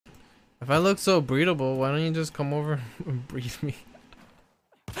If I look so breedable, why don't you just come over and breed me?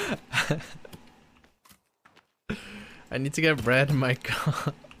 I need to get bread,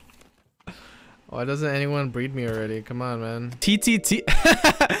 Maicol. Why doesn't anyone breed me already? Come on, man. TTT.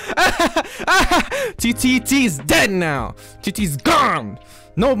 TTT's dead now. TT's gone.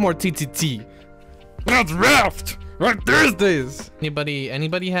 No more TTT. That's Raft. Right Thursdays.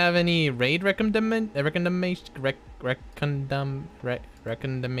 Anybody have any raid recommendations?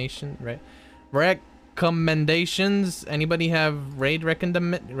 Anybody have raid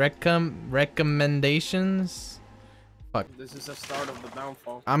recommendations? Fuck. This is the start of the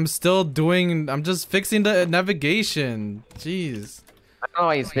downfall. I'm just fixing the navigation. Jeez. I don't know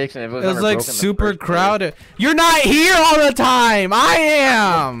why he's fixing it. It was like super crowded. You're not here all the time. I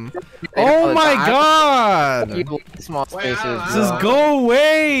am. Oh my god. Small spaces. Just go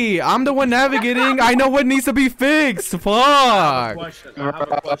away. I'm the one navigating. I know what needs to be fixed. Fuck.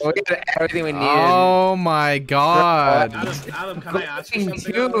 Everything we need. Oh my god. Adam, can I ask you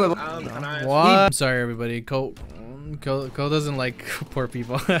something? Adam, can I ask what? I'm sorry, everybody. Cole doesn't like poor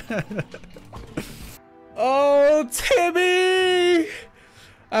people. Oh, Timmy!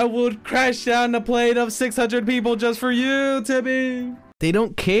 I would crash down a plane of 600 people just for you, Timmy. They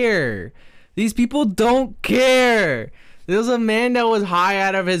don't care. These people don't care. There was a man that was high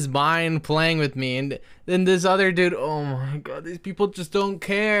out of his mind playing with me, and then this other dude, oh my god, these people just don't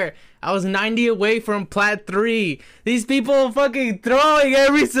care. I was 90 away from plat 3. These people fucking throwing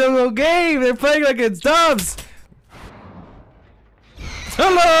every single game. They're playing like it's dubs.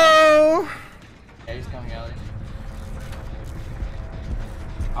 Hello! Yeah, he's coming, Ellie.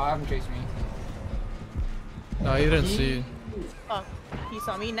 I'll have him chase me. No, you didn't see. Oh, he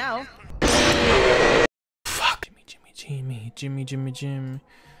saw me now. Fuck. Jimmy.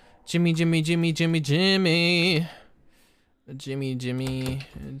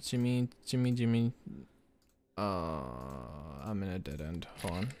 I'm in a dead end.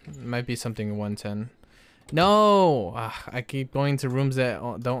 Hold on. It might be something 110. No! I keep going to rooms that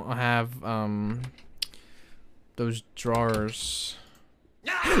don't have, those drawers.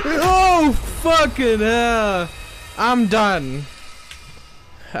 Oh, fucking hell! I'm done.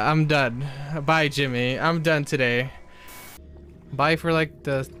 Bye, Jimmy. I'm done today. Bye for like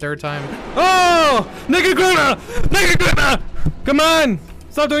the 3rd time. Oh! Nigga Gruna! Come on!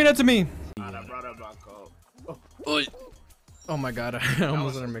 Stop doing that to me! Oh my god, I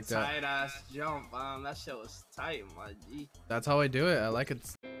almost didn't make that. Tight ass jump, that shit was tight, my G. That's how I do it. I like it.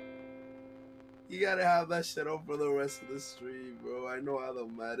 You gotta have that shit on for the rest of the stream, bro. I know how the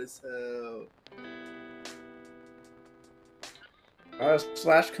mad as hell.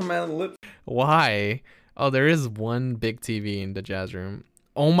 Slash command lip. Why? Oh, there is one big TV in the jazz room.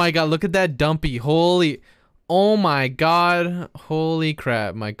 Oh my god, look at that Dumpy. Holy. Oh my god. Holy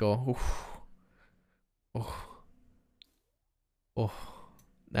crap, Maicol. Oh. Oh.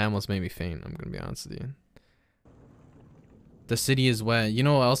 That almost made me faint, I'm gonna be honest with you. The city is wet. You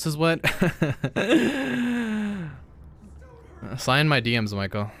know what else is wet? Slide in my DMs,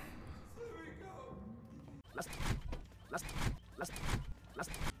 Maicol.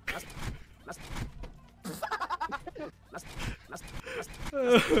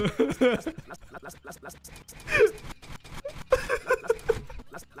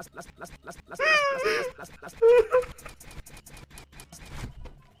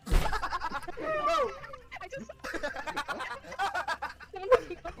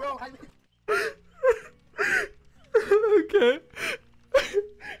 Okay.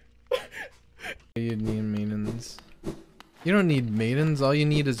 You need maidens. You don't need maidens. All you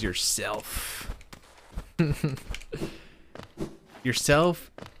need is yourself. Yourself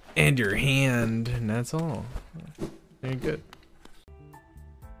and your hand, and that's all. You're good.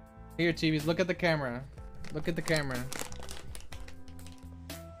 Here, TVs, look at the camera. Look at the camera.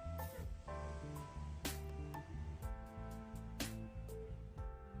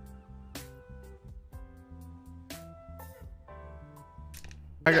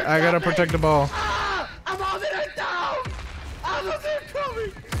 I gotta protect the ball. I'm holding it down! I don't see it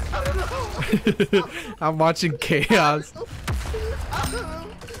coming! I don't know! I'm watching chaos.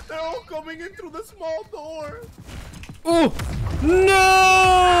 They're all coming in through the small door! Oh!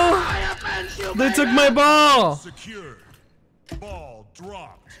 No! They took my ball! Secured. Ball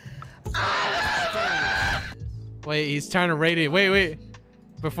dropped. Wait, he's trying to raid it. Wait.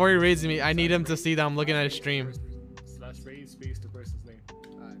 Before he raids me, I need him to see that I'm looking at his stream. Slash raid space the person's name.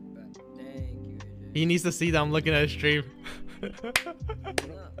 He needs to see that I'm looking at his stream. Yo,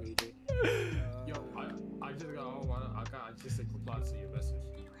 I just got home. I just replied to your message.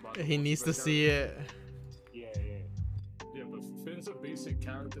 He needs to see it. Yeah, but Finn's a basic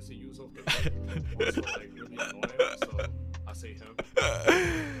characters he use of the game also like really annoying, so I say him.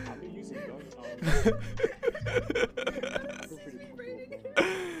 I've been using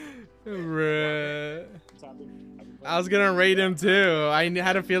Bruh. I was gonna rate him too. I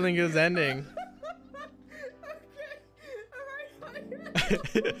had a feeling it was ending.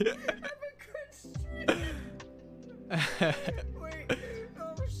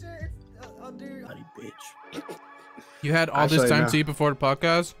 You had all this time to eat before the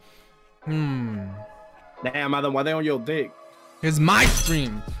podcast? Damn, Adam, why they on your dick? It's my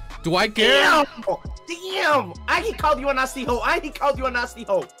stream. Do I care? Damn! I he called you a nasty hoe. I he called you a nasty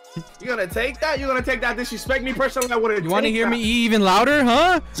hoe. You gonna take that? You gonna take that? Disrespect me personally? I wouldn't. You want to hear me even louder,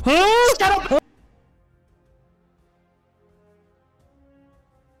 huh? Huh? Shut up.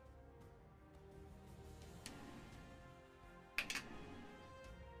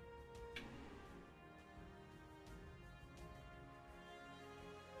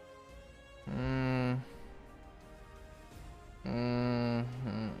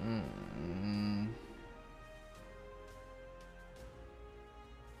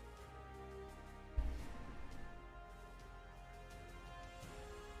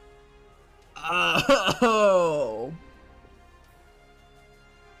 Oh.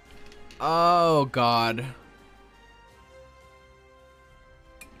 Oh God.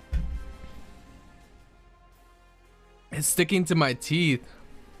 It's sticking to my teeth.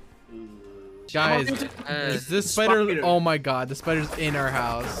 Guys, is this spider? Oh my God, the spider's in our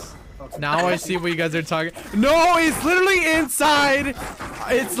house. Now I see what you guys are talking. No, it's literally inside.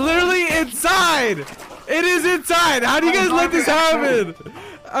 It's literally inside. It is inside. How do you guys let this happen?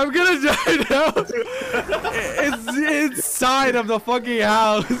 I'm gonna die now. It's inside of the fucking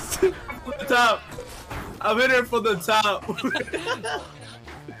house. The top. I'm in here for the top.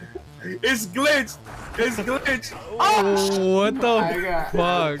 It's glitched. It's glitched. Oh, what the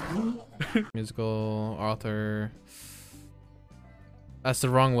fuck? Musical author. That's the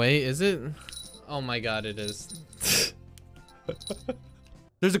wrong way, is it? Oh my God, it is.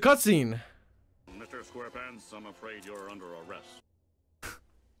 There's a cutscene. Mr. Squarepants, I'm afraid you're under arrest.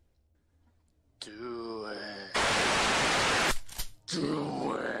 Do it.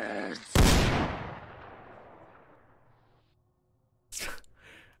 Do it.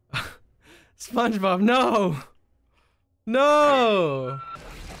 SpongeBob, no! No!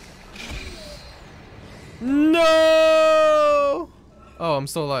 No! Oh, I'm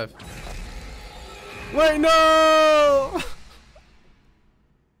still alive. Wait, no!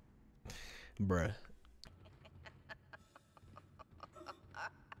 Bruh.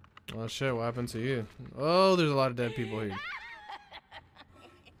 Oh shit, what happened to you? Oh, there's a lot of dead people here.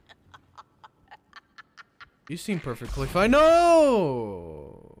 You seem perfectly fine.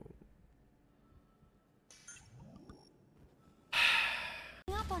 No!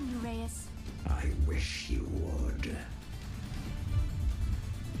 Up on you, Reyes. I wish you would.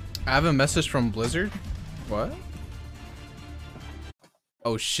 I have a message from Blizzard. What?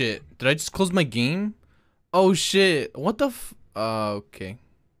 Oh shit. Did I just close my game? Oh shit. What the f- okay.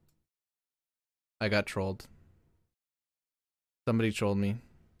 I got trolled. Somebody trolled me.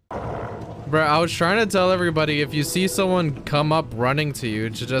 Bro, I was trying to tell everybody if you see someone come up running to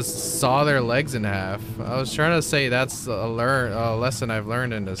you to just saw their legs in half. I was trying to say that's a lesson I've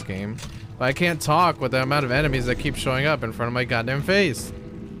learned in this game. But I can't talk with the amount of enemies that keep showing up in front of my goddamn face.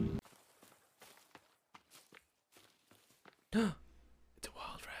 It's a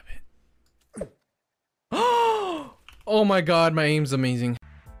wild rabbit. Oh my God, my aim's amazing.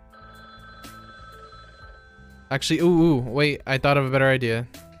 Actually, ooh, wait, I thought of a better idea.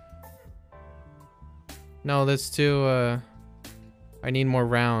 No, that's too, I need more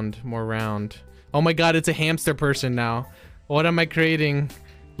round. Oh my God, it's a hamster person now. What am I creating?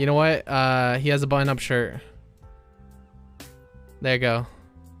 You know what? He has a button-up shirt. There you go.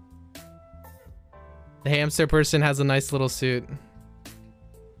 The hamster person has a nice little suit.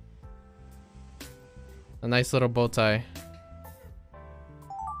 A nice little bow tie.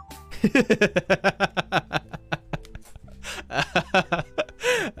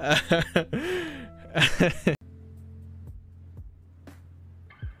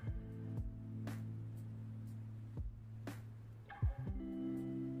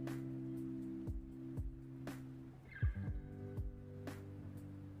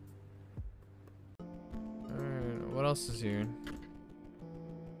 What else is here?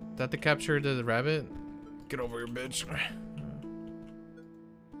 Is that the capture of the rabbit? Get over here, bitch.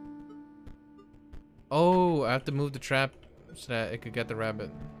 Oh, I have to move the trap so that it could get the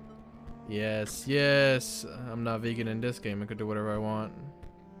rabbit. Yes, yes. I'm not vegan in this game. I could do whatever I want.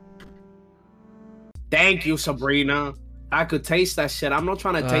 Thank you, Sabrina. I could taste that shit. I'm not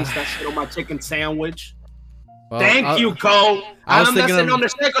trying to taste that shit on my chicken sandwich. Well, Thank you, Cole. I was I'm thinking doesn't of-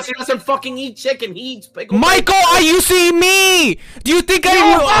 understand because he doesn't fucking eat chicken. He eats pickle. Michael, are you seeing me? Do you think I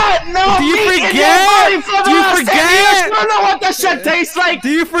will? No, Do you meat in your forget? body for the Do you last 10 forget? years. You don't know what that shit tastes like. Do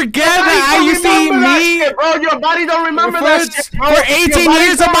you forget Your body that? Are don't you seeing remember that me? shit, bro? Your body don't remember that shit, bro. For 18 Your body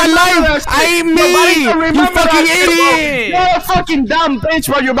years of don't my remember life, that shit. I ain't Your body me. don't You remember that fucking shit, bro. idiot. You're a fucking dumb bitch,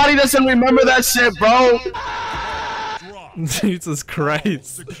 bro. Your body doesn't remember that shit, bro. Jesus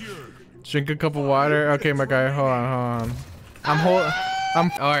Christ. Drink a cup of water. Okay, my guy, hold on.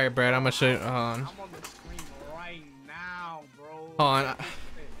 I'm alright, Brad. I'm gonna show you. Hold on. I'm on the screen right now, bro. Hold on.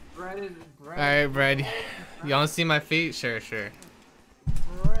 Alright, Brad. You wanna see my feet? Sure. Here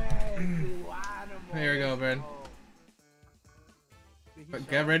we go, Brad.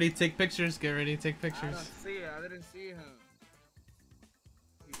 Get ready, take pictures. Get ready, take pictures. I didn't see him.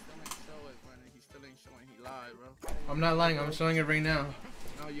 He still ain't show it, Brennie. He still ain't showing he lied, bro. I'm not lying. I'm showing it right now.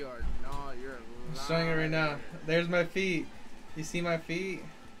 No, you are not. You're lying. I'm showing it right now. There's my feet. You see my feet?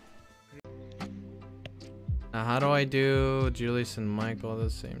 Now, how do I do Julius and Michael at the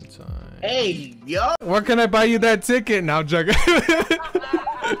same time? Hey, yo. Where can I buy you that ticket? Now, Jugga.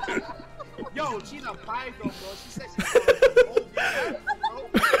 Yo, she's a python, bro. She said she's going to hold your ass, bro.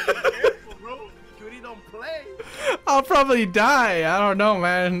 Be careful, bro. Cutie don't play. I'll probably die. I don't know,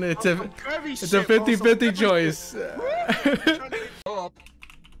 man. It's a 50-50 choice. Up.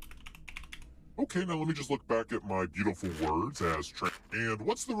 Okay, now let me just look back at my beautiful words as and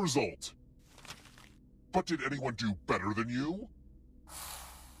what's the result? But did anyone do better than you?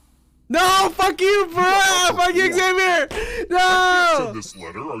 No, fuck you, bro! Fuck you, Xavier! I No! send this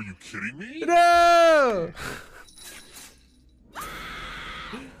letter, are you kidding me? No!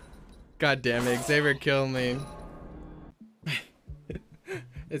 God damn it, Xavier killed me.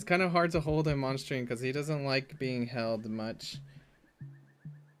 It's kind of hard to hold him on stream because he doesn't like being held much.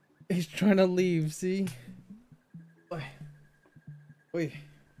 He's trying to leave, see? Wait.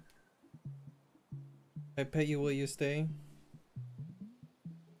 I pet you, will you stay?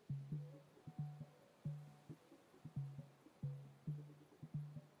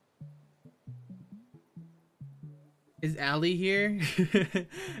 Is Allie here?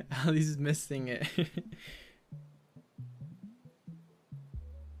 Allie's missing it.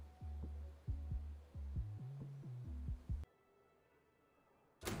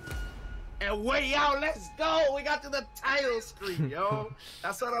 And way out, let's go. We got to the title screen, yo.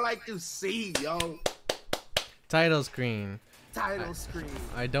 That's what I like to see, yo. Title screen. Title screen.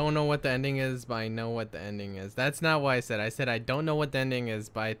 I don't know what the ending is, but I know what the ending is. That's not what I said. I said I don't know what the ending is,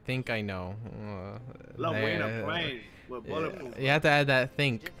 but I think I know. Love way to play with bulletproof. You have to add that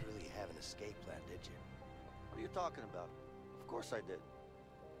think. You didn't really have an escape plan, did you? What are you talking about? Of course I did.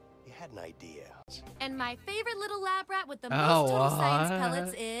 You had an idea. And my favorite little lab rat with the Oh, most total science what?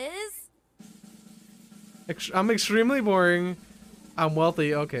 pellets is... I'm extremely boring. I'm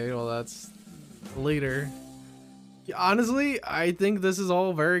wealthy. Okay, well that's later. Honestly, I think this is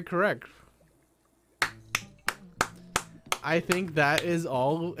all very correct. I think that is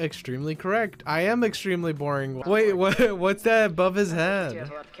all extremely correct. I am extremely boring. Wait, what's that above his head? You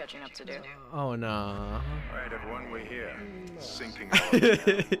have a lot of catching up to do. Oh no. Alright, everyone, we're here. Sinking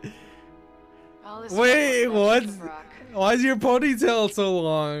All this Wait, trouble what? with Brock. Why is your ponytail so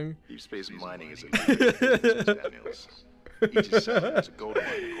long? Deep space mining is a Daniels. Each cell is a gold mine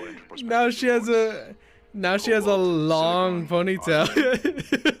according to prospective Now she has reports. a long ponytail.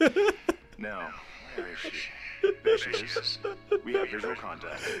 Now, where is she? There she is. We have visual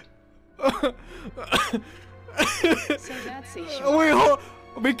contact. So that's Oh, wait, hold.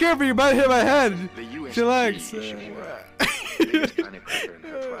 Be careful, you might hit my head. The USG Chillax. is the biggest planet cracker in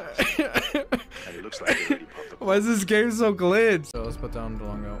her class. And it looks like they already popped the Why is this game so glitch? So let's put down the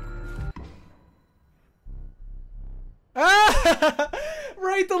long oak. Ah!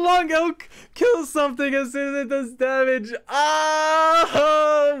 Right, the long oak kills something as soon as it does damage.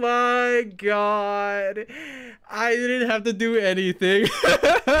 Oh my god. I didn't have to do anything.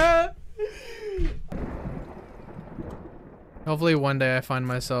 Hopefully one day I find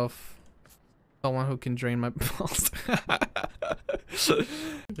myself someone who can drain my balls.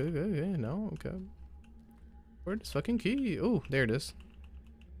 Okay, no, okay. Where's this fucking key? Oh, there it is.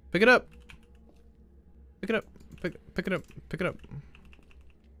 Pick it up. Pick it up. Pick it up. Pick it up.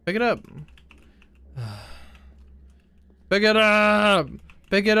 Pick it up. Pick it up.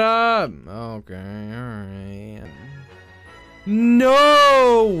 Pick it up. Okay, alright.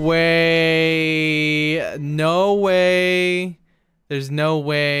 No way. No way. There's no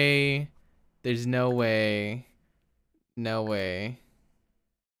way. There's no way. No way.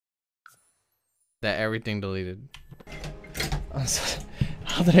 That everything deleted. I'm sorry.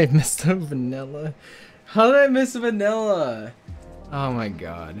 How did I miss the vanilla? How did I miss vanilla? Oh my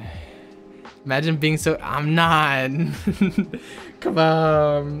god. Imagine being so. I'm not. Come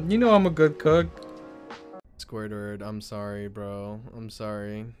on. You know I'm a good cook. Squidward, I'm sorry, bro. I'm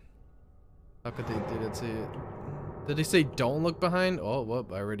sorry. How could they did it? See it? Did they say don't look behind? Oh,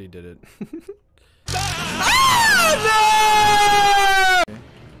 whoop! I already did it. Ah, no!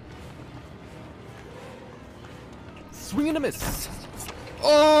 Swing and a miss.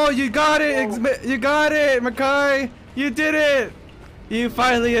 Oh, you got it! You got it, Macai! You did it! You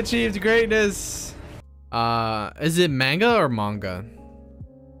finally achieved greatness. Is it manga or manga?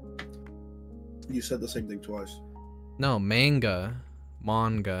 You said the same thing twice. No, manga.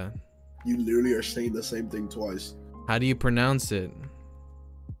 Manga. You literally are saying the same thing twice. How do you pronounce it?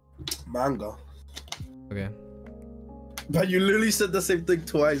 Manga. Okay. But you literally said the same thing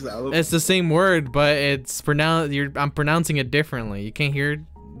twice, Alan. It's the same word, but it's pronounced. I'm pronouncing it differently. You can't hear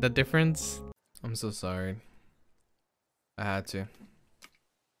the difference. I'm so sorry. I had to.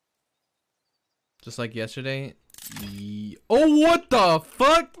 Just like yesterday. Oh, what the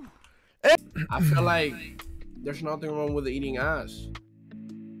fuck? I feel like there's nothing wrong with eating ass.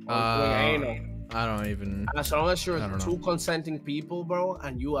 I don't even. As long as you're I don't two know. consenting people, bro,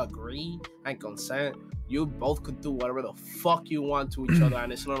 and you agree and consent, you both could do whatever the fuck you want to each other,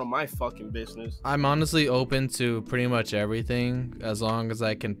 and it's none of my fucking business. I'm honestly open to pretty much everything as long as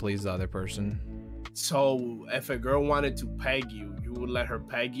I can please the other person. So if a girl wanted to peg you, you would let her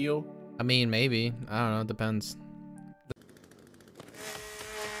peg you? I mean, maybe. I don't know. It depends.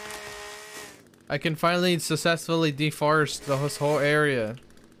 I can finally successfully deforest this whole area.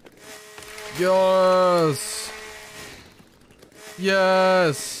 Yes!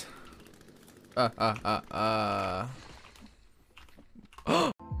 Yes!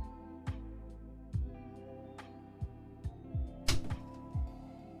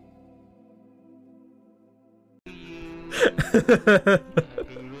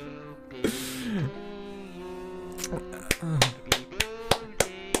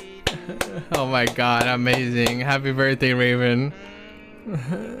 Oh my god, amazing. Happy birthday, Raven.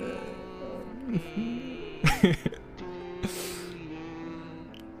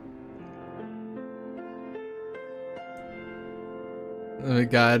 Oh my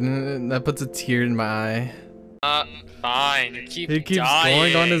god, that puts a tear in my eye. Fine. You He keeps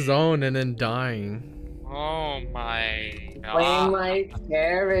going on his own and then dying. Oh my god. Playing my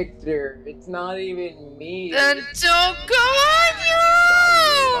character. It's not even me. Then don't go on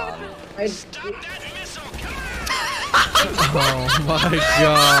you! Stop that missile! Oh my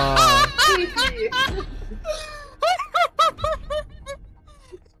god.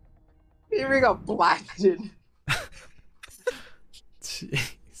 Here we got blasted.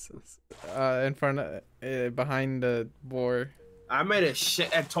 Jesus. In front of, behind the board. I made a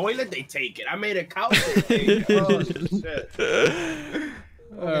toilet, they take it. I made a couch, they take it. Oh, shit.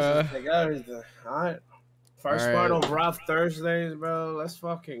 Take everything. Alright. First part of Rough Thursdays, bro. Let's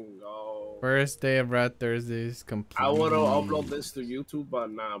fucking go. First day of Rat Thursdays complete. I would have uploaded this to YouTube,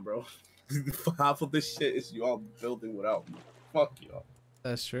 but nah, bro. Half of this shit is y'all building without me. Fuck y'all.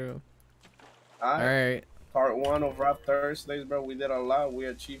 That's true. Alright. Part 1 of Rough Thursdays, bro. We did a lot. We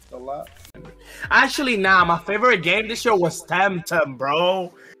achieved a lot. Actually, nah. My favorite game this year was Temtem,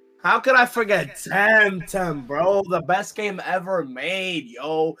 bro. How could I forget Temtem, bro? The best game ever made,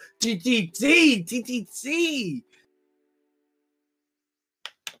 yo. TTT.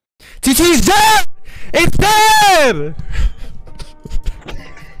 TT's dead! It's dead!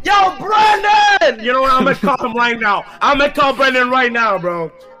 Yo, Brendan! You know what? I'm gonna call him right now. I'm gonna call Brendan right now,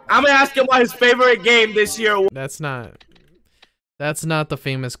 bro. I'm gonna ask him what his favorite game this year was. That's not the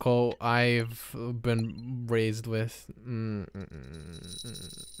famous quote I've been raised with.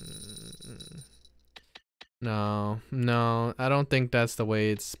 No, I don't think that's the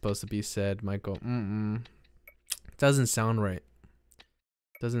way it's supposed to be said, Maicol. Doesn't sound right.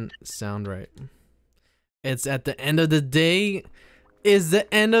 Doesn't sound right. It's at the end of the day. Is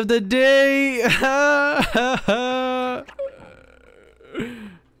the end of the day.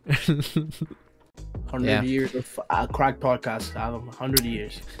 100 years of crack podcast, Adam. 100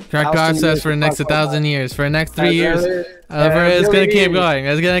 years. Crack podcast for the next 1,000 years. For the next 3 years. It's gonna keep going.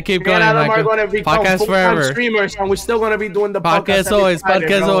 It's gonna keep going. Adam are gonna become podcast forever. Streamers, and we're still gonna be doing the podcast always.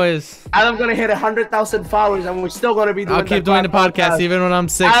 Podcast always. Adam gonna hit 100,000 followers, and we're still gonna be doing. I'll keep doing the podcast even when I'm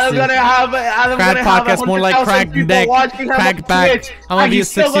 60. Adam gonna have crack podcast, more like crack neck, crack back. I'm gonna be a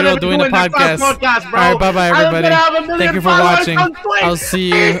 60-year-old doing the podcast. All right, bye bye everybody. Thank you for watching. I'll see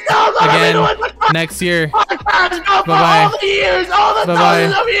you again next year. Bye bye. Bye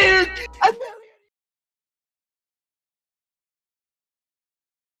bye.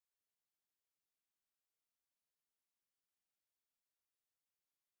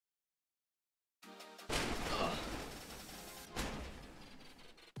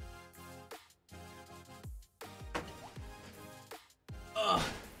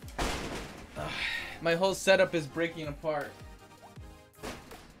 My whole setup is breaking apart.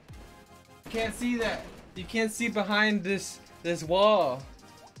 You can't see that. You can't see behind this wall.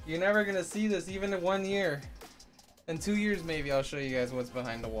 You're never gonna see this even in 1 year. In 2 years maybe I'll show you guys what's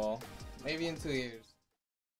behind the wall. Maybe in 2 years.